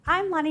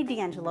Lonnie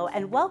D'Angelo,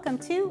 and welcome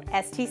to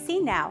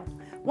STC Now.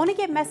 Want to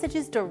get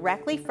messages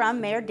directly from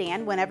Mayor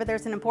Dan whenever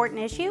there's an important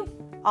issue?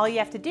 All you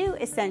have to do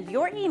is send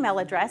your email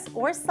address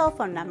or cell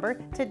phone number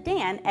to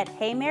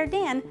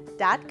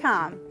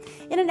dan@heymayordan.com.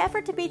 In an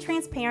effort to be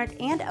transparent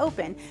and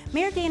open,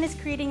 Mayor Dan is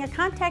creating a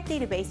contact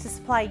database to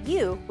supply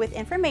you with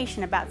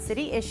information about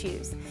city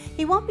issues.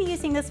 He won't be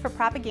using this for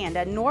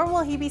propaganda, nor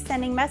will he be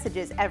sending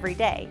messages every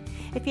day.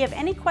 If you have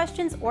any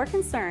questions or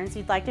concerns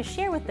you'd like to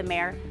share with the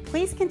mayor,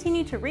 please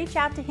continue to reach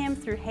out to him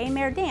through Hey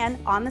Mayor Dan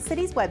on the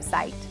city's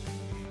website.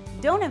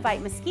 Don't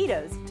invite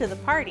mosquitoes to the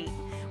party.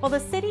 While the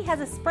city has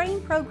a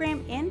spraying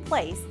program in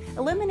place,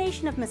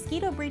 elimination of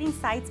mosquito breeding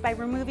sites by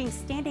removing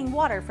standing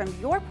water from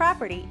your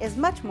property is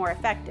much more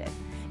effective.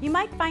 You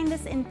might find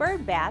this in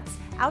bird baths,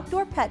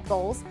 outdoor pet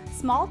bowls,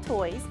 small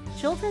toys,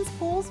 children's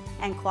pools,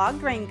 and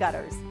clogged rain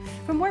gutters.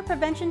 For more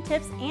prevention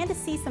tips and to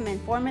see some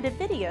informative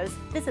videos,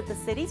 visit the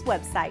city's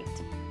website.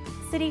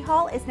 City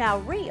Hall is now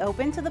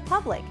reopened to the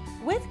public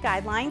with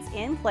guidelines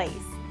in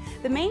place.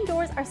 The main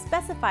doors are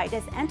specified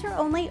as enter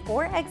only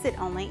or exit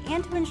only,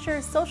 and to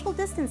ensure social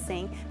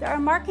distancing, there are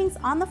markings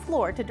on the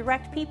floor to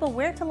direct people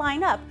where to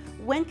line up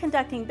when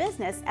conducting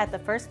business at the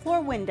first floor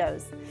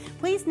windows.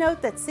 Please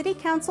note that City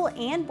Council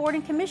and Board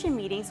and Commission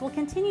meetings will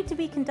continue to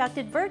be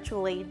conducted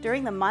virtually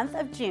during the month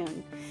of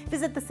June.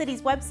 Visit the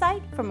city's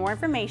website for more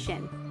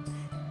information.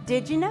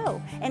 Did you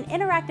know? An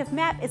interactive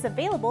map is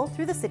available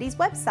through the city's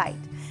website.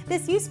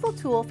 This useful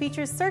tool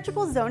features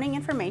searchable zoning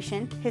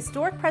information,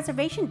 historic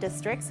preservation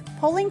districts,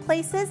 polling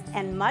places,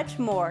 and much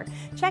more.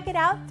 Check it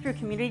out through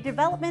Community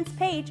Development's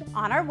page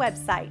on our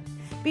website.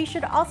 Be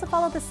sure to also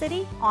follow the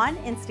city on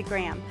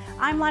Instagram.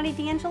 I'm Lonnie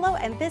D'Angelo,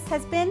 and this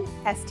has been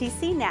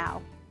STC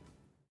Now.